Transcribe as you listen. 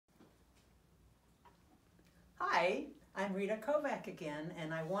Hi, I'm Rita Kovach again,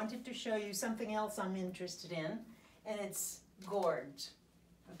 and I wanted to show you something else I'm interested in, and it's gourds.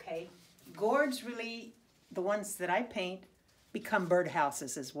 Okay, gourds really, the ones that I paint, become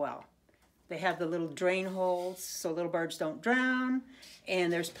birdhouses as well. They have the little drain holes so little birds don't drown,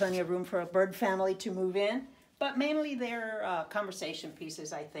 and there's plenty of room for a bird family to move in. But mainly they're conversation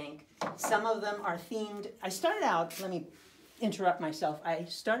pieces, I think. Some of them are themed. I started out, let me interrupt myself. I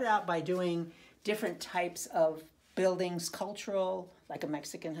started out by doing different types of buildings, cultural, like a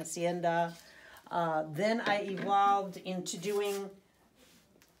Mexican hacienda. Then I evolved into doing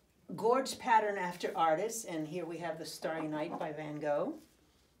Gourd's pattern after artists, and here we have the Starry Night by Van Gogh,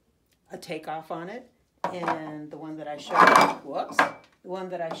 a takeoff on it, and the one that I showed you, the one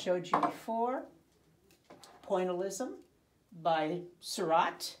that I showed you before, Pointillism by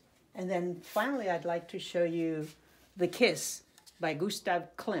Seurat, and then finally I'd like to show you The Kiss by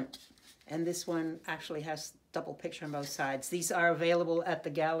Gustav Klimt, and this one actually has double picture on both sides. These are available at the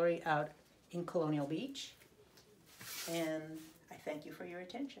gallery out in Colonial Beach, and I thank you for your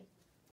attention.